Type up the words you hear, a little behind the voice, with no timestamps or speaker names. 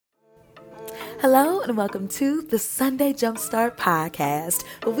Hello and welcome to the Sunday Jumpstart Podcast,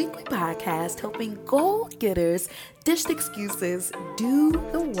 a weekly podcast helping goal getters dish the excuses, do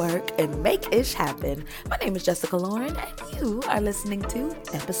the work, and make ish happen. My name is Jessica Lauren, and you are listening to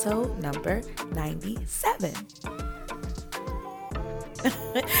episode number 97.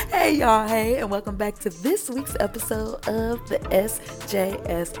 Hey y'all, hey, and welcome back to this week's episode of the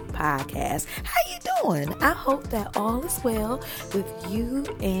SJS Podcast. How you doing? I hope that all is well with you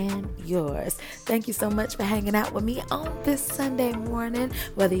and yours. Thank you so much for hanging out with me on this Sunday morning,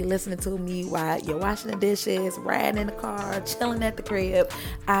 whether you're listening to me while you're washing the dishes, riding in the car, chilling at the crib.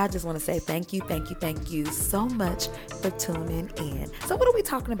 I just want to say thank you so much for tuning in. So what are we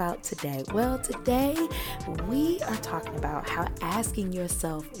talking about today? Well, today we are talking about how asking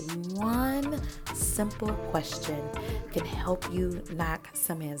yourself one simple question can help you knock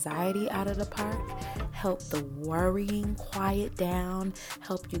some anxiety out of the park, help the worrying quiet down,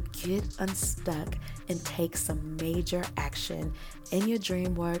 help you get unstuck, and take some major action in your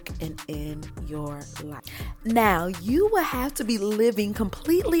dream work and in your life. Now, you will have to be living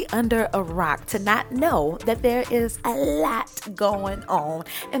completely under a rock to not know that there is a lot going on.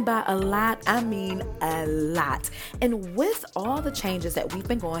 And by a lot, I mean a lot. And with all the changes that we've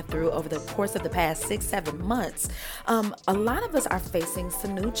been going through over the course of the past 6-7 months, a lot of us are facing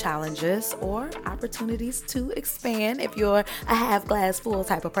some new challenges or opportunities to expand. If you're a half glass full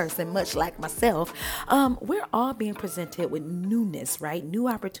type of person, much like myself, we're all being presented with newness, right? New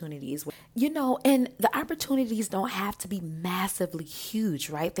opportunities, and the opportunities don't have to be massively huge,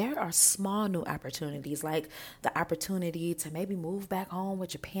 right? There are small new opportunities, like the opportunity to maybe move back home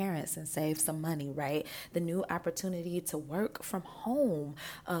with your parents and save some money, right? The new opportunity to work from home,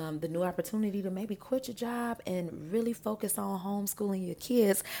 the new opportunity to maybe quit your job and really focus on homeschooling your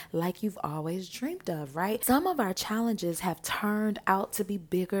kids like you've always dreamed of, right? Some of our challenges have turned out to be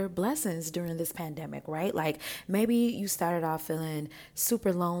bigger blessings during this pandemic, right? Like maybe you started off feeling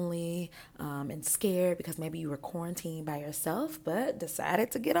super lonely and scared because maybe you were quarantined by yourself, but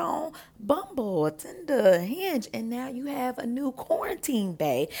decided to get on Bumble, Tinder, Hinge, and now you have a new quarantine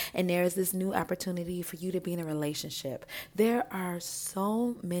bae, and there's this new opportunity for you to be in a relationship. There are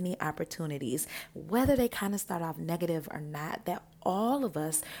so many opportunities, whether they kind of start off negative or not, that all of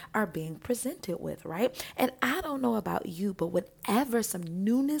us are being presented with, right? And I don't know about you, but whenever some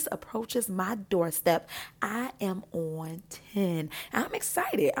newness approaches my doorstep, I am on 10. I'm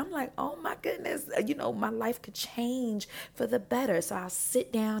excited. I'm like, oh my goodness, my life could change for the better. So I'll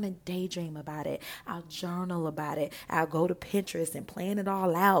sit down and daydream about it. I'll journal about it. I'll go to Pinterest and plan it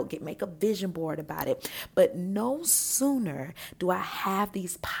all out, make a vision board about it. But no sooner do I have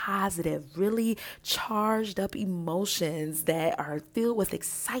these positive, really charged up emotions that are filled with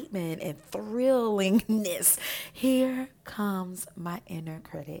excitement and thrillingness, here comes my inner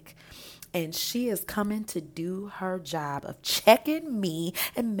critic. And she is coming to do her job of checking me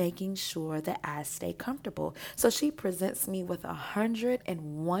and making sure that I stay comfortable. So she presents me with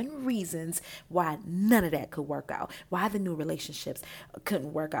 101 reasons why none of that could work out, why the new relationships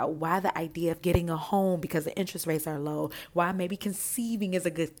couldn't work out, why the idea of getting a home because the interest rates are low, why maybe conceiving is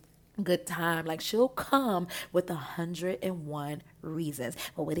a good time. Like she'll come with 101 reasons.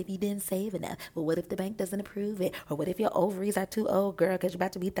 Well, what if you didn't save enough? Well, what if the bank doesn't approve it? Or what if your ovaries are too old, girl, because you're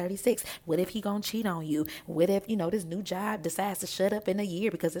about to be 36? What if he gonna cheat on you? What if, this new job decides to shut up in a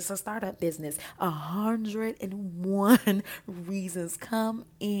year because it's a startup business? 101 reasons come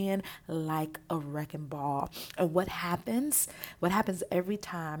in like a wrecking ball. And what happens every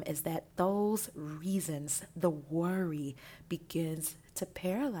time is that those reasons, the worry begins to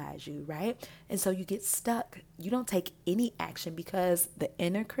paralyze you, right? And so you get stuck. You don't take any action because the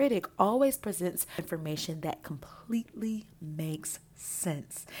inner critic always presents information that completely makes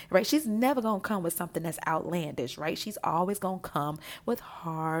sense, right? She's never going to come with something that's outlandish, right? She's always going to come with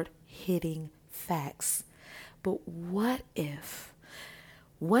hard-hitting facts. But what if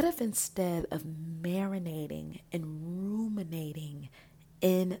instead of marinating and ruminating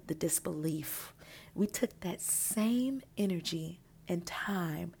in the disbelief, we took that same energy and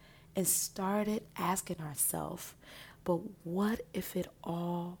time and started asking ourselves, but what if it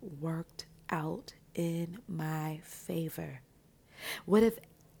all worked out in my favor? What if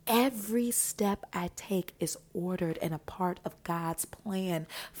every step I take is ordered and a part of God's plan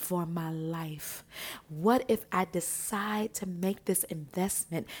for my life? What if I decide to make this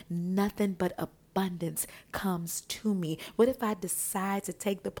investment nothing but a abundance comes to me? What if I decide to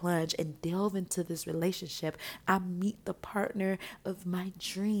take the plunge and delve into this relationship? I meet the partner of my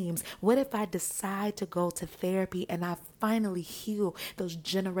dreams. What if I decide to go to therapy and I finally heal those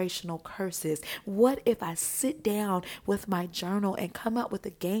generational curses? What if I sit down with my journal and come up with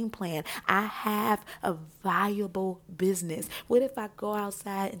a game plan? I have a valuable business. What if I go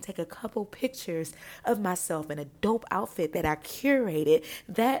outside and take a couple pictures of myself in a dope outfit that I curated,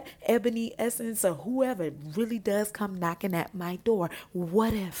 that Ebony Essence or whoever really does come knocking at my door?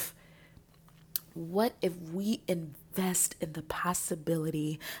 What if we invest in the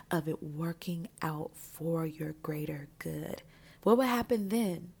possibility of it working out for your greater good? What would happen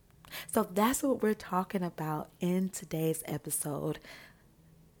then? So that's what we're talking about in today's episode.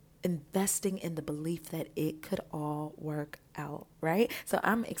 Investing in the belief that it could all work out, right? So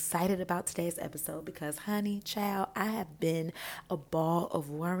I'm excited about today's episode because, honey, child, I have been a ball of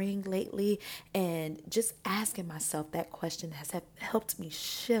worrying lately, and just asking myself that question has helped me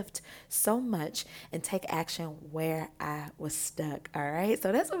shift so much and take action where I was stuck. All right,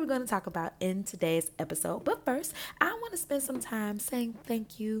 so that's what we're going to talk about in today's episode. But first, I want to spend some time saying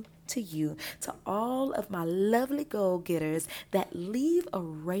thank you to you, to all of my lovely goal-getters that leave a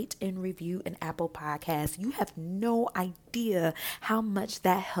rate and review in Apple Podcasts. You have no idea how much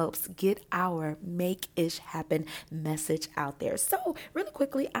that helps get our Make Ish Happen message out there. So really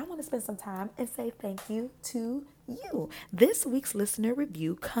quickly, I want to spend some time and say thank you to you. This week's listener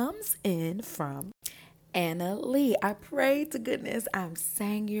review comes in from Anna Lee. I pray to goodness I'm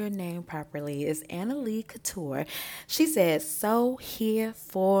saying your name properly. It's Anna Lee Couture. She says, so here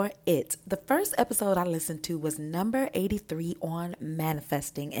for it. The first episode I listened to was number 83 on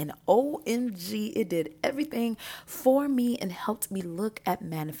manifesting, and OMG, it did everything for me and helped me look at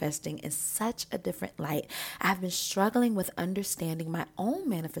manifesting in such a different light. I've been struggling with understanding my own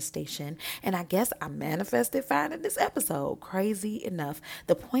manifestation, and I guess I manifested fine in this episode. Crazy enough,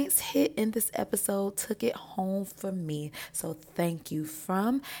 the points hit in this episode took it home for me. So thank you.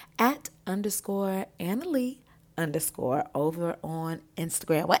 From @_Annalie_ over on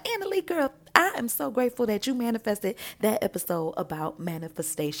Instagram. Well, Annalie, girl, I am so grateful that you manifested that episode about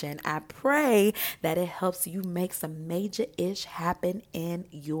manifestation. I pray that it helps you make some major ish happen in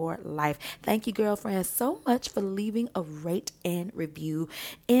your life. Thank you, girlfriend, so much for leaving a rate and review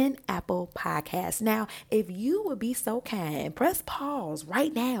in Apple Podcasts. Now, if you would be so kind, press pause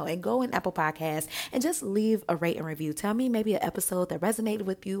right now and go in Apple Podcasts and just leave a rate and review. Tell me maybe an episode that resonated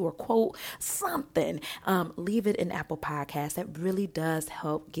with you or quote something. Leave it in Apple Podcasts. That really does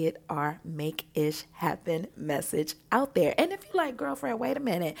help get our Make Ish Happen message out there. And if you're like, girlfriend, wait a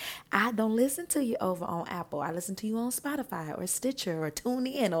minute, I don't listen to you over on Apple. I listen to you on Spotify or Stitcher or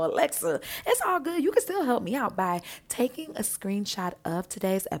TuneIn or Alexa. It's all good. You can still help me out by taking a screenshot of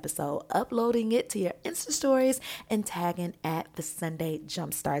today's episode, uploading it to your Insta stories, and tagging at the Sunday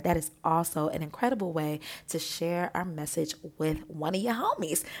Jumpstart. That is also an incredible way to share our message with one of your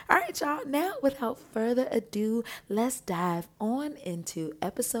homies. All right, y'all. Now, without further ado, let's dive on into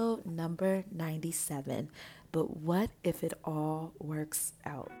episode number 97. But what if it all works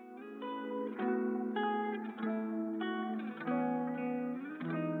out?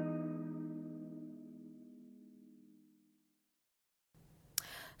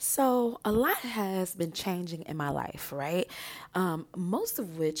 So a lot has been changing in my life, right? Most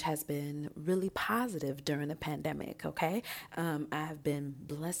of which has been really positive during the pandemic, okay? I have been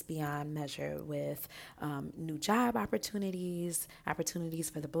blessed beyond measure with new job opportunities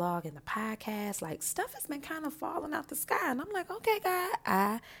for the blog and the podcast. Like, stuff has been kind of falling out the sky. And I'm like, okay, God,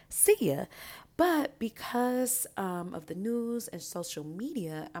 I see ya. But because of the news and social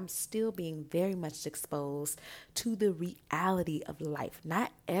media, I'm still being very much exposed to the reality of life.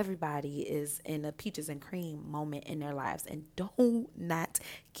 Not everybody is in a peaches and cream moment in their lives. And do not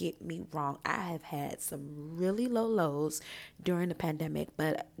get me wrong. I have had some really low lows during the pandemic,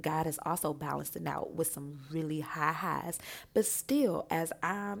 but God has also balanced it out with some really high highs. But still, as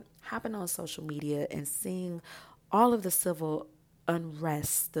I'm hopping on social media and seeing all of the civil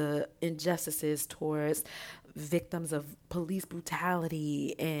unrest, the injustices towards victims of police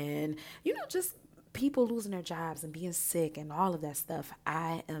brutality, and just people losing their jobs and being sick and all of that stuff,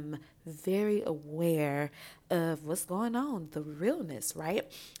 I am very aware of what's going on, the realness,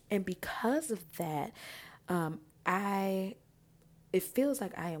 right? And because of that, it feels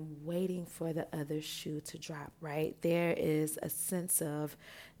like I am waiting for the other shoe to drop, right? There is a sense of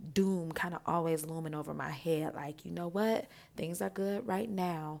doom kind of always looming over my head. Like, you know what? Things are good right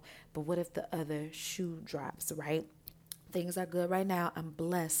now, but what if the other shoe drops, right? Things are good right now. I'm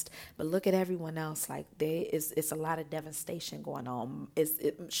blessed, but look at everyone else. Like it's a lot of devastation going on.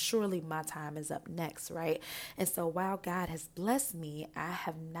 Surely my time is up next, right? And so while God has blessed me, I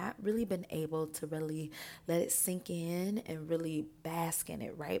have not really been able to really let it sink in and really bask in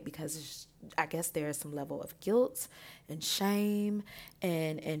it, right? Because I guess there is some level of guilt and shame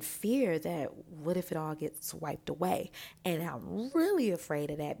and fear that what if it all gets wiped away? And I'm really afraid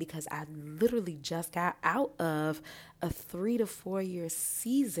of that because I literally just got out of a 3 to 4 year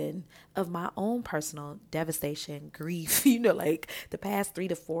season of my own personal devastation, grief. Like the past 3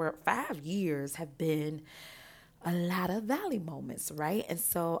 to 4, 5 years have been a lot of valley moments, right? And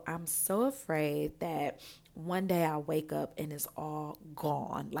so I'm so afraid that one day I'll wake up and it's all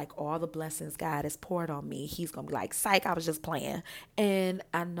gone. Like all the blessings God has poured on me, he's going to be like, psych, I was just playing. And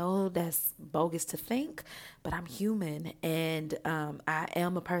I know that's bogus to think, but I'm human and I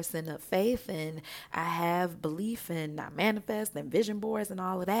am a person of faith and I have belief and I manifest and vision boards and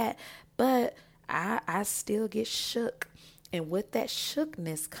all of that. But I still get shook. And with that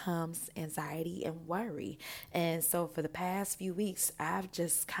shookness comes anxiety and worry. And so for the past few weeks, I've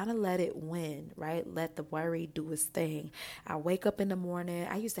just kind of let it win, right? Let the worry do its thing. I wake up in the morning.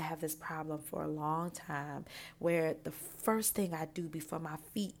 I used to have this problem for a long time where the first thing I do before my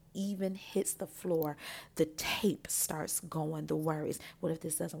feet even hits the floor, the tape starts going, the worries. What if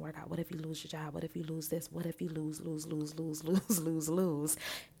this doesn't work out? What if you lose your job? What if you lose this? What if you lose?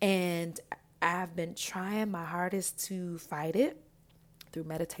 And I've been trying my hardest to fight it through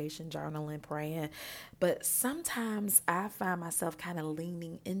meditation, journaling, praying. But sometimes I find myself kind of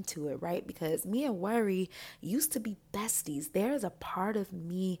leaning into it, right? Because me and worry used to be besties. There's a part of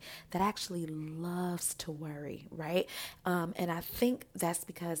me that actually loves to worry, right? And I think that's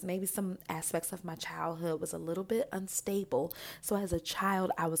because maybe some aspects of my childhood was a little bit unstable. So as a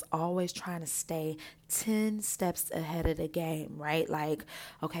child, I was always trying to stay 10 steps ahead of the game, right? Like,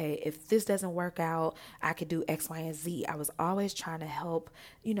 okay, if this doesn't work out, I could do X, Y, and Z. I was always trying to help,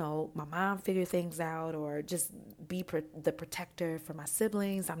 my mom figure things out or just be the protector for my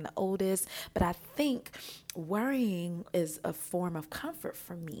siblings. I'm the oldest, but I think worrying is a form of comfort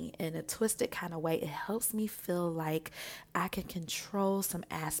for me in a twisted kind of way. It helps me feel like I can control some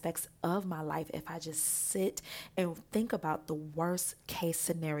aspects of my life if I just sit and think about the worst case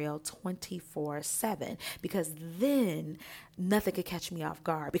scenario 24/7, because then nothing could catch me off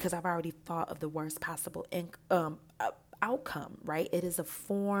guard because I've already thought of the worst possible outcome, right? It is a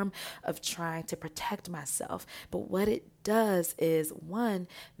form of trying to protect myself. But what it does is, one,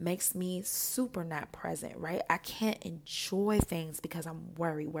 makes me super not present, right? I can't enjoy things because I'm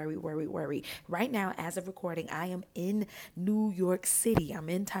worried. Right now, as of recording, I am in New York City. I'm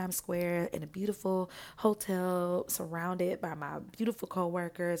in Times Square in a beautiful hotel surrounded by my beautiful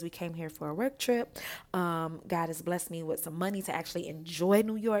coworkers. We came here for a work trip. God has blessed me with some money to actually enjoy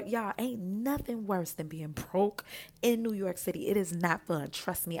New York. Y'all, ain't nothing worse than being broke in New York City. It is not fun.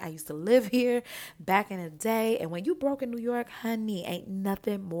 Trust me, I used to live here back in the day. And when you broke in New York, honey, ain't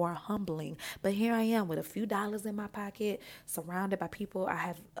nothing more humbling. But here I am with a few dollars in my pocket, surrounded by people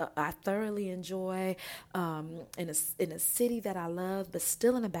I thoroughly enjoy, in a city that I love, but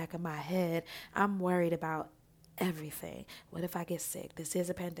still in the back of my head, I'm worried about everything. What if I get sick? This is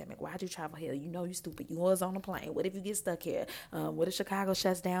a pandemic. Why'd you travel here? You stupid. You was on a plane. What if you get stuck here? What if Chicago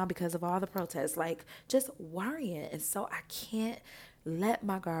shuts down because of all the protests? Like, just worrying. And so I can't let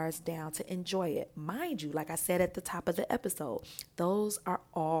my guards down to enjoy it. Mind you, like I said at the top of the episode, those are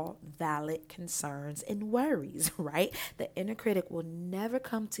all valid concerns and worries, right? The inner critic will never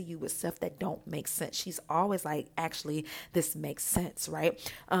come to you with stuff that don't make sense. She's always like, actually, this makes sense, right?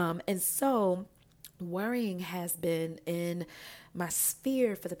 And so worrying has been in my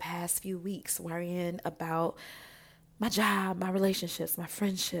sphere for the past few weeks, worrying about my job, my relationships, my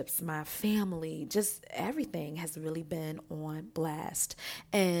friendships, my family, just everything has really been on blast.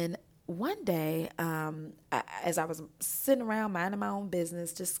 And one day, as I was sitting around minding my own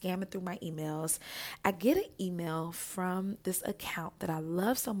business, just scamming through my emails, I get an email from this account that I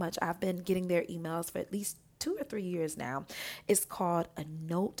love so much. I've been getting their emails for at least 2 or 3 years now. It's called A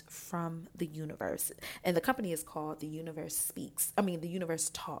Note from the Universe. And the company is called The Universe The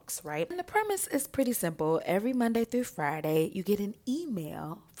Universe Talks, right? And the premise is pretty simple. Every Monday through Friday, you get an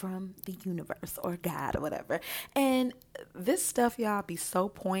email from the universe or God or whatever. And this stuff, y'all, be so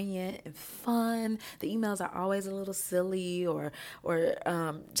poignant and fun. The emails are always a little silly or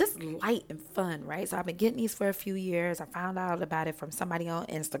just light and fun, right? So I've been getting these for a few years. I found out about it from somebody on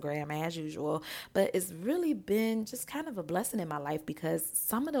Instagram as usual, but it's really really been just kind of a blessing in my life because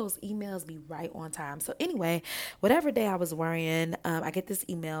some of those emails be right on time. So anyway, whatever day I was worrying, I get this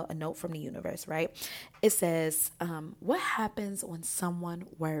email, a note from the universe, right? It says, what happens when someone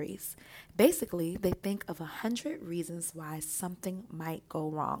worries? Basically, they think of 100 reasons why something might go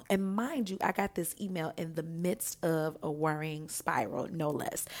wrong. And mind you, I got this email in the midst of a worrying spiral, no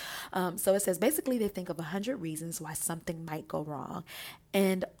less. So it says, basically, they think of 100 reasons why something might go wrong.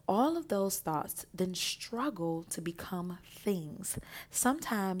 And all of those thoughts then struggle to become things,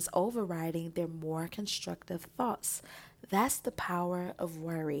 sometimes overriding their more constructive thoughts. That's the power of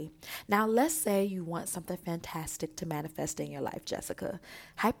worry. Now, let's say you want something fantastic to manifest in your life, Jessica.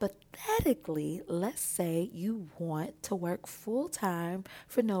 Hypothetically, let's say you want to work full time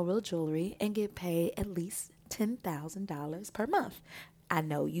for No Real Jewelry and get paid at least $10,000 per month. I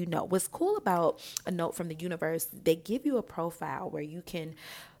know you know. What's cool about a note from the universe, they give you a profile where you can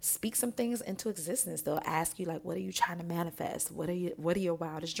speak some things into existence. They'll ask you, like, what are you trying to manifest? What are your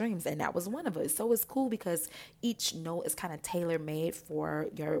wildest dreams? And that was one of us. So it's cool because each note is kind of tailor made for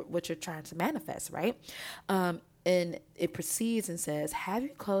what you're trying to manifest, right? And it proceeds and says, have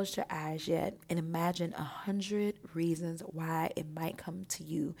you closed your eyes yet and imagine 100 reasons why it might come to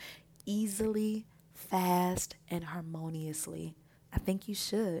you easily, fast, and harmoniously? I think you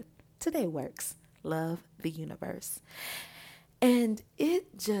should. Today works. Love, the universe. And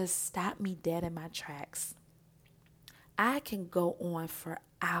it just stopped me dead in my tracks. I can go on for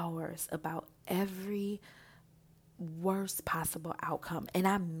hours about every worst possible outcome. And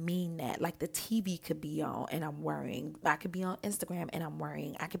I mean that. Like, the TV could be on and I'm worrying. I could be on Instagram and I'm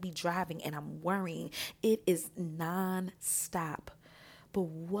worrying. I could be driving and I'm worrying. It is non-stop. But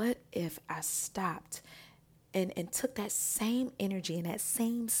what if I stopped and took that same energy and that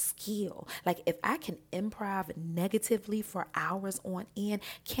same skill? Like, if I can improv negatively for hours on end,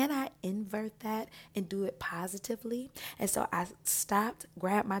 can I invert that and do it positively? And so I stopped,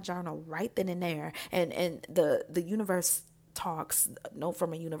 grabbed my journal right then and there, and the universe talks, note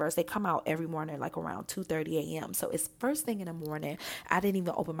from a universe, they come out every morning like around 2:30 a.m. So it's first thing in the morning. I didn't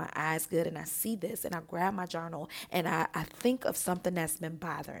even open my eyes good, and I see this and I grab my journal and I think of something that's been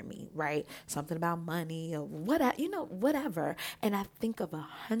bothering me, right? Something about money or whatever. And I think of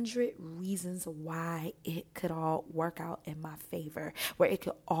 100 reasons why it could all work out in my favor, where it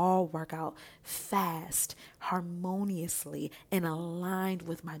could all work out fast, harmoniously, and aligned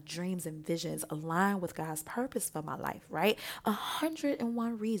with my dreams and visions, aligned with God's purpose for my life, right?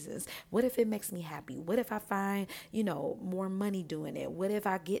 101 reasons. What if it makes me happy? What if I find, more money doing it? What if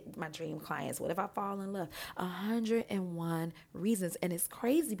I get my dream clients? What if I fall in love? 101 reasons. And it's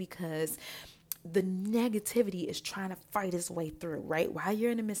crazy because the negativity is trying to fight its way through, right? While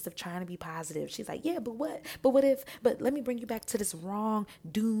you're in the midst of trying to be positive, she's like, yeah, but what? But let me bring you back to this wrong,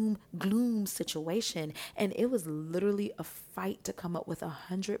 doom, gloom situation. And it was literally a fight to come up with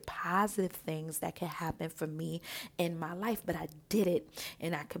 100 positive things that could happen for me in my life. But I did it,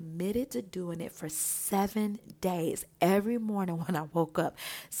 and I committed to doing it for 7 days. Every morning when I woke up,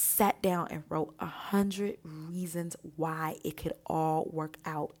 sat down and wrote 100 reasons why it could all work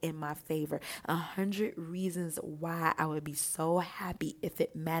out in my favor. 100 reasons why I would be so happy if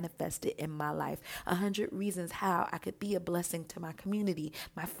it manifested in my life. 100 reasons how I could be a blessing to my community,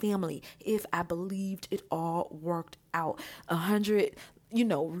 my family, if I believed it all worked out. 100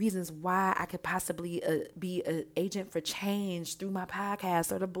 reasons why I could possibly be an agent for change through my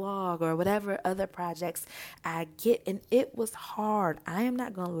podcast or the blog or whatever other projects I get. And it was hard. I am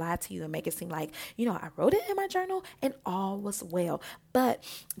not going to lie to you and make it seem like, I wrote it in my journal and all was well. But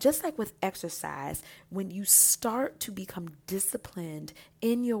just like with exercise, when you start to become disciplined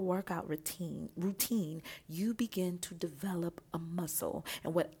in your workout routine, you begin to develop a muscle.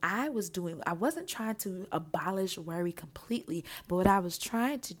 And what I was doing, I wasn't trying to abolish worry completely, but what I was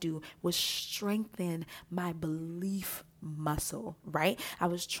trying to do was strengthen my belief muscle, right? I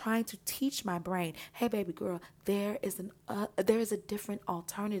was trying to teach my brain, hey, baby girl, there is a different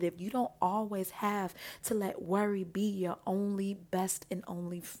alternative. You don't always have to let worry be your only best and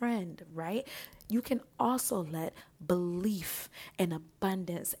only friend, right? You can also let belief and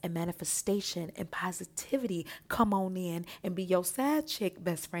abundance and manifestation and positivity come on in and be your side chick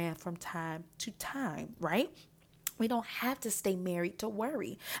best friend from time to time, right? We don't have to stay married to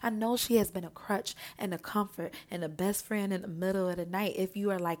worry. I know she has been a crutch and a comfort and a best friend in the middle of the night. If you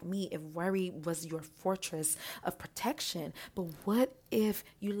are like me, if worry was your fortress of protection, but what if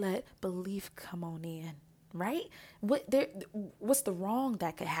you let belief come on in? right? What's the wrong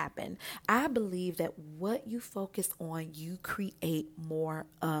that could happen? I believe that what you focus on, you create more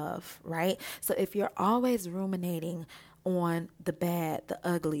of, right? So if you're always ruminating on the bad, the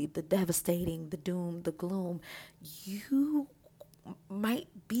ugly, the devastating, the doom, the gloom, you might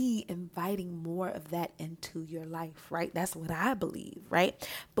be inviting more of that into your life, right? That's what I believe, right?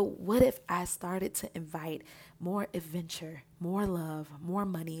 But what if I started to invite more adventure, more love, more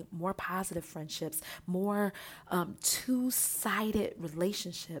money, more positive friendships, more two-sided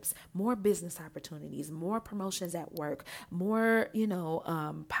relationships, more business opportunities, more promotions at work, more,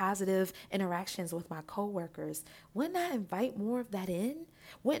 positive interactions with my coworkers? Wouldn't I invite more of that in?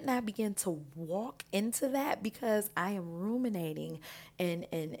 Wouldn't I begin to walk into that because I am ruminating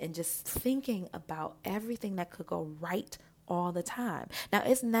and just thinking about everything that could go right all the time? Now,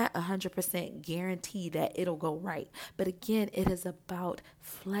 it's not 100% guaranteed that it'll go right. But again, it is about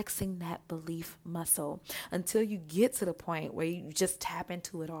flexing that belief muscle until you get to the point where you just tap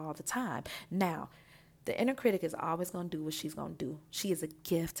into it all the time. Now, the inner critic is always going to do what she's going to do. She is a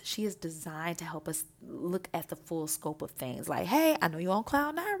gift. She is designed to help us look at the full scope of things. Like, hey, I know you're on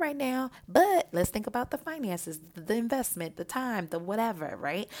cloud nine right now, but let's think about the finances, the investment, the time, the whatever,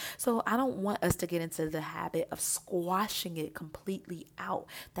 right? So I don't want us to get into the habit of squashing it completely out.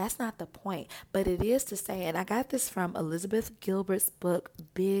 That's not the point. But it is to say, and I got this from Elizabeth Gilbert's book,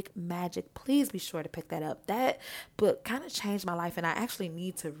 Big Magic. Please be sure to pick that up. That book kind of changed my life, and I actually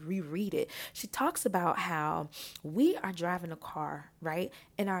need to reread it. She talks about how we are driving a car, right?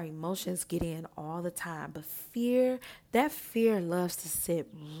 And our emotions get in all the time. But that fear loves to sit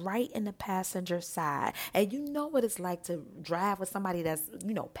right in the passenger side. And you know what it's like to drive with somebody that's,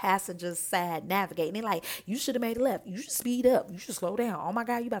 passenger side navigating. They're like, you should have made a left. You should speed up. You should slow down. Oh my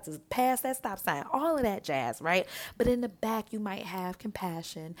God, you about to pass that stop sign. All of that jazz, right? But in the back, you might have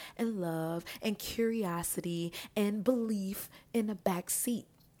compassion and love and curiosity and belief in the back seat.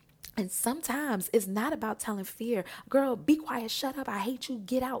 And sometimes it's not about telling fear, girl, be quiet, shut up, I hate you,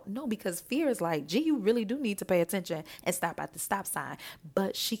 get out. No, because fear is like, gee, you really do need to pay attention and stop at the stop sign.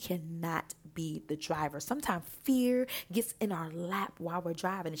 But she cannot be the driver. Sometimes fear gets in our lap while we're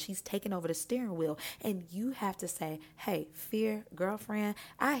driving and she's taking over the steering wheel. And you have to say, hey, fear, girlfriend,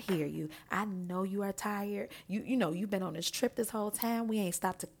 I hear you. I know you are tired. You've been on this trip this whole time. We ain't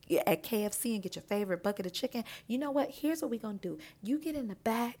stopped at KFC and get your favorite bucket of chicken. You know what? Here's what we're going to do. You get in the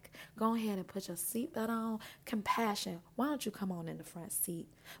back. Go ahead and put your seatbelt on. Compassion. Why don't you come on in the front seat?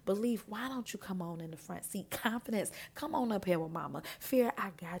 Belief. Why don't you come on in the front seat? Confidence. Come on up here with mama. Fear. I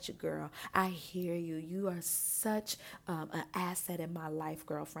got you, girl. I hear you. You are such an asset in my life,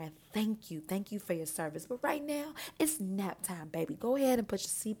 girlfriend. Thank you. Thank you for your service. But right now, it's nap time, baby. Go ahead and put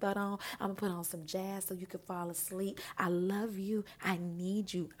your seatbelt on. I'm going to put on some jazz so you can fall asleep. I love you. I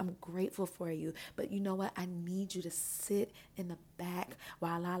need you. I'm grateful for you. But you know what? I need you to sit in the back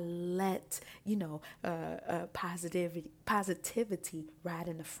while I let, positivity ride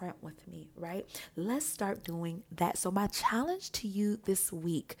in the front with me, right? Let's start doing that. So my challenge to you this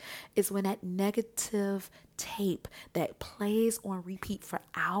week is when that negative tape that plays on repeat for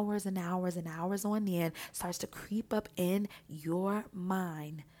hours and hours and hours on end starts to creep up in your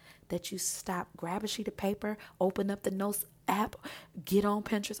mind, that you stop, grab a sheet of paper, open up the notes app, get on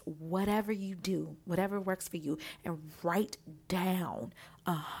Pinterest, whatever you do, whatever works for you, and write down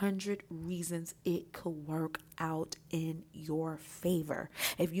 100 reasons it could work out in your favor.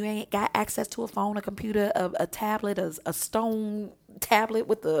 If you ain't got access to a phone, a computer, a tablet, a stone tablet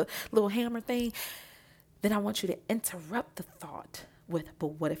with the little hammer thing, then I want you to interrupt the thought with, but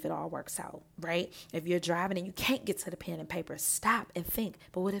what if it all works out, right? If you're driving and you can't get to the pen and paper, stop and think,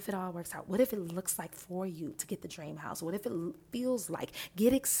 but what if it all works out? What if it looks like for you to get the dream house? What if it feels like?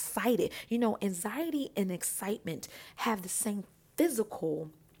 Get excited. Anxiety and excitement have the same physical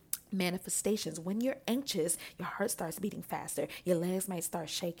manifestations. When you're anxious, your heart starts beating faster. Your legs might start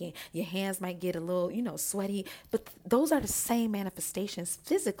shaking. Your hands might get a little, sweaty. But those are the same manifestations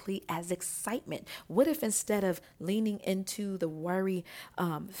physically as excitement. What if instead of leaning into the worry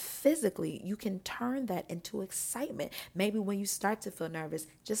physically, you can turn that into excitement? Maybe when you start to feel nervous,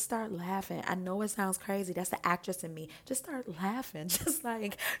 just start laughing. I know it sounds crazy. That's the actress in me. Just start laughing. Just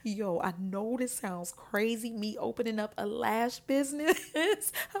like, yo, I know this sounds crazy. Me opening up a lash business.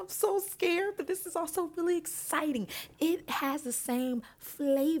 I'm so scared, but this is also really exciting. It has the same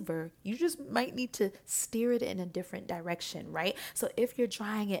flavor. You just might need to steer it in a different direction, right? So if you're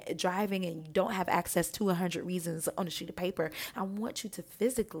driving and you don't have access to 100 reasons on a sheet of paper, I want you to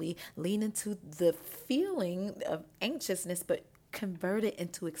physically lean into the feeling of anxiousness, but convert it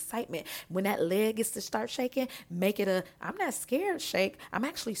into excitement. When that leg gets to start shaking, make it I'm not scared shake. I'm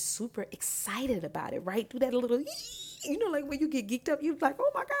actually super excited about it, right? Do that a little, like when you get geeked up, you're like,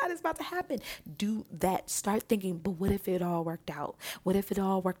 oh my God, it's about to happen. Do that. Start thinking, but what if it all worked out? What if it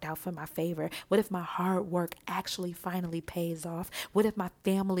all worked out for my favor? What if my hard work actually finally pays off? What if my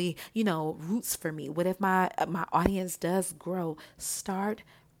family, roots for me? What if my audience does grow? Start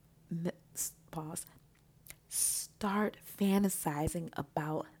fantasizing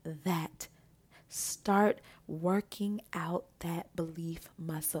about that. Start working out that belief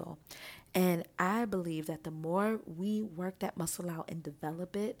muscle. And I believe that the more we work that muscle out and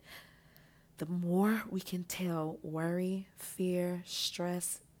develop it, the more we can tell worry, fear,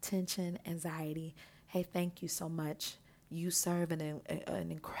 stress, tension, anxiety, hey, thank you so much. You serve an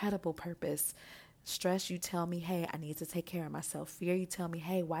incredible purpose. Stress, you tell me, hey, I need to take care of myself. Fear, you tell me,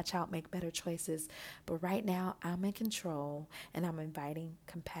 hey, watch out, make better choices. But right now, I'm in control, and I'm inviting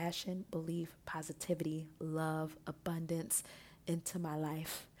compassion, belief, positivity, love, abundance into my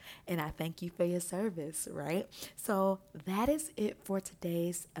life. And I thank you for your service, right? So that is it for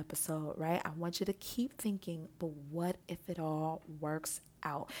today's episode, right? I want you to keep thinking, but what if it all works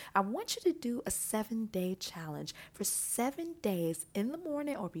out? I want you to do a 7-day challenge for 7 days in the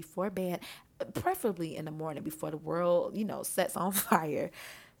morning or before bed, preferably in the morning before the world, sets on fire.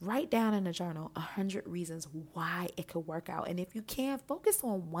 Write down in a journal 100 reasons why it could work out. And if you can, focus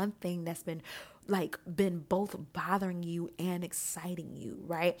on one thing that's been both bothering you and exciting you,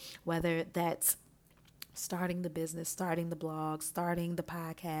 right? Whether that's starting the business, starting the blog, starting the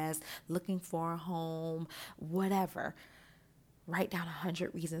podcast, looking for a home, whatever. Write down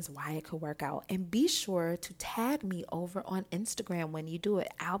 100 reasons why it could work out, and be sure to tag me over on Instagram when you do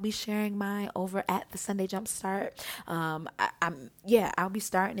it. I'll be sharing mine over at the Sunday Jumpstart. I'll be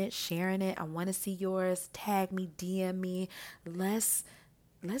starting it, sharing it. I want to see yours. Tag me, DM me. Let's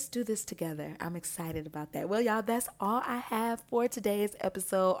do this together. I'm excited about that. Well, y'all, that's all I have for today's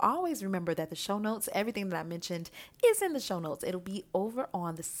episode. Always remember that the show notes, everything that I mentioned is in the show notes. It'll be over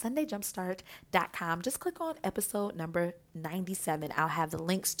on the SundayJumpstart.com. Just click on episode number 97. I'll have the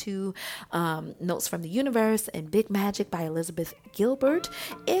links to Notes from the Universe and Big Magic by Elizabeth Gilbert.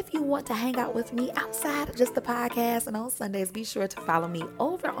 If you want to hang out with me outside of just the podcast and on Sundays, be sure to follow me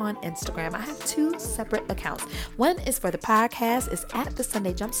over on Instagram. I have 2 separate accounts. One is for the podcast. It's at the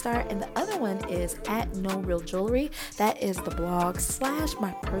Sunday Jumpstart, and the other one is at No Real Jewelry. That is the blog /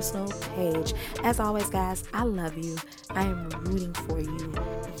 my personal page. As always, guys, I love you. I am rooting for you.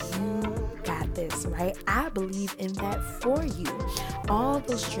 You got this, right? I believe in that for you. All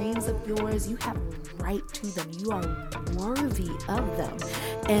those dreams of yours, you have a right to them. You are worthy of them.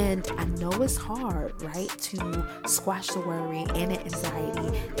 And I know it's hard, right, to squash the worry and the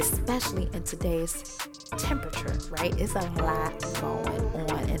anxiety, especially in today's temperature, right? It's a lot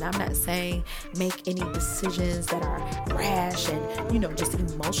going on. And I'm not saying make any decisions that are rash and, just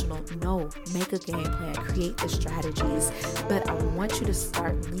emotional. No, make a game plan, create the strategies. But I want you to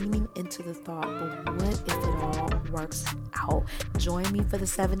start leaning into the thought, but what if it all works out? Join me for the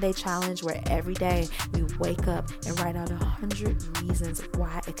 7-day challenge where every day we wake up and write out 100 reasons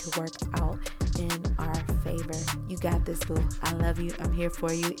why it could work out in our favor. You got this, boo. I love you. I'm here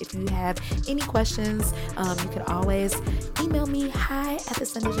for you. If you have any questions, you can always email me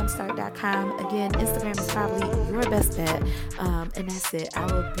hi@thesundayjumpstart.com. Again, Instagram is probably your best bet. And that's it. I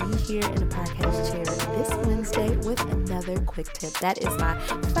will be here in the podcast chair this Wednesday with another quick tip. That is my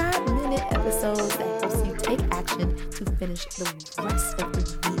 5-minute episode that helps you take action to finish the rest of the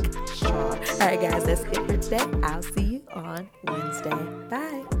week strong. All right, guys, that's it for today. I'll see you on Wednesday.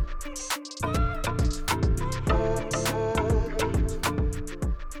 Bye.